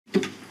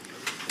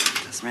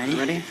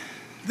Ready?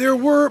 There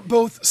were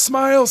both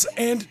smiles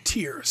and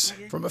tears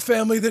from a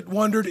family that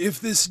wondered if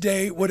this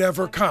day would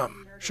ever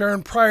come.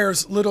 Sharron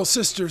Prior's little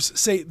sisters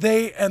say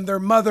they and their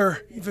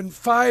mother, even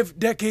 5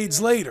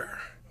 decades later,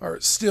 are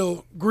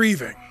still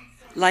grieving.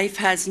 Life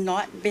has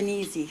not been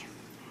easy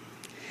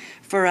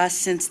for us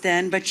since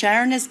then, but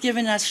Sharron has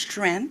given us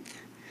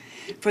strength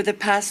for the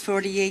past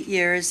 48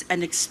 years,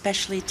 and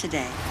especially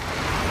today.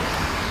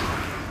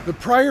 The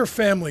Prior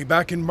family,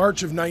 back in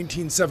March of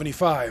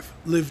 1975,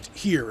 lived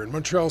here in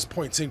Montreal's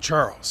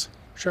Pointe-St-Charles.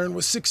 Sharron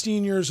was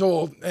 16 years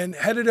old and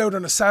headed out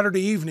on a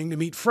Saturday evening to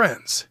meet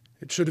friends.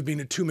 It should have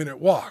been a 2-minute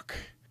walk.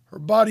 Her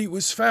body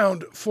was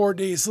found 4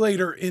 days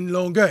later in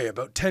Longueuil,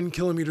 about 10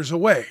 kilometers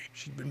away.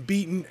 She'd been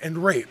beaten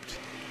and raped.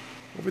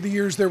 Over the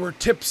years, there were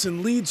tips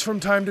and leads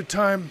from time to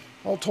time.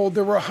 All told,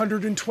 there were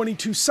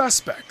 122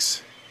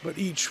 suspects, but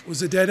each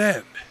was a dead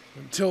end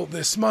until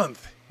this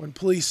month, when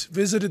police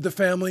visited the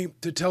family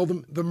to tell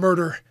them the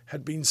murder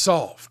had been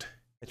solved.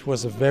 It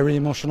was a very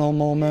emotional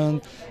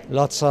moment,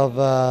 lots of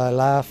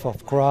laughs,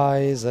 of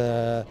cries.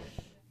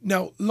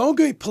 Now,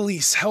 Longueuil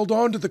police held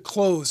on to the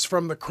clothes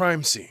from the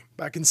crime scene.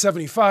 Back in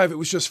 '75, it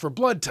was just for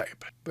blood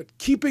type, but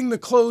keeping the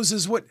clothes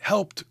is what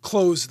helped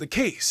close the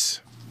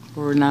case.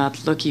 We're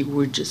not lucky,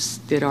 we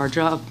just did our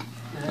job.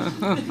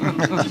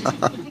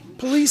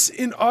 Police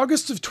in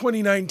August of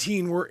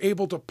 2019 were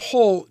able to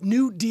pull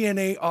new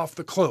DNA off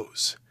the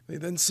clothes. They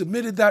then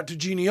submitted that to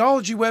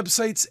genealogy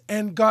websites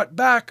and got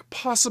back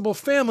possible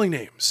family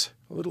names.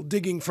 A little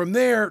digging from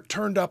there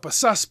turned up a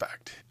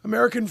suspect.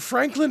 American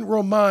Franklin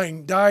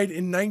Romine died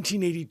in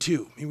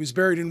 1982. He was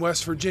buried in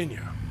West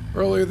Virginia.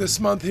 Earlier this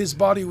month, his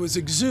body was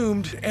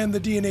exhumed and the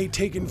DNA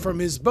taken from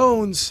his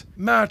bones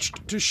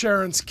matched to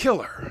Sharron's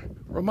killer.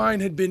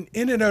 Romine had been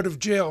in and out of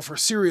jail for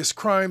serious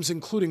crimes,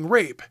 including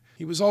rape.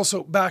 He was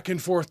also back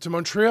and forth to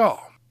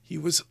Montreal. He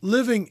was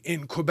living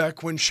in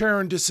Quebec when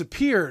Sharron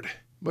disappeared,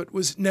 but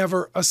was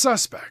never a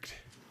suspect.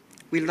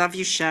 We love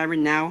you, Sharron.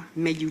 Now,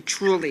 may you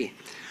truly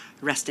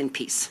rest in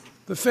peace.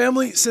 The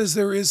family says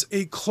there is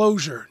a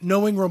closure,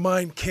 knowing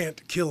Romine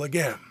can't kill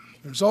again.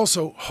 There's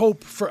also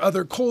hope for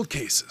other cold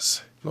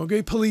cases.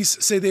 Longueuil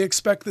police say they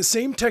expect the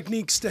same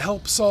techniques to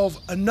help solve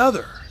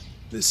another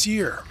this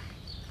year.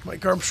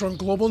 Mike Armstrong,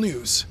 Global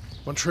News,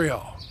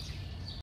 Montreal.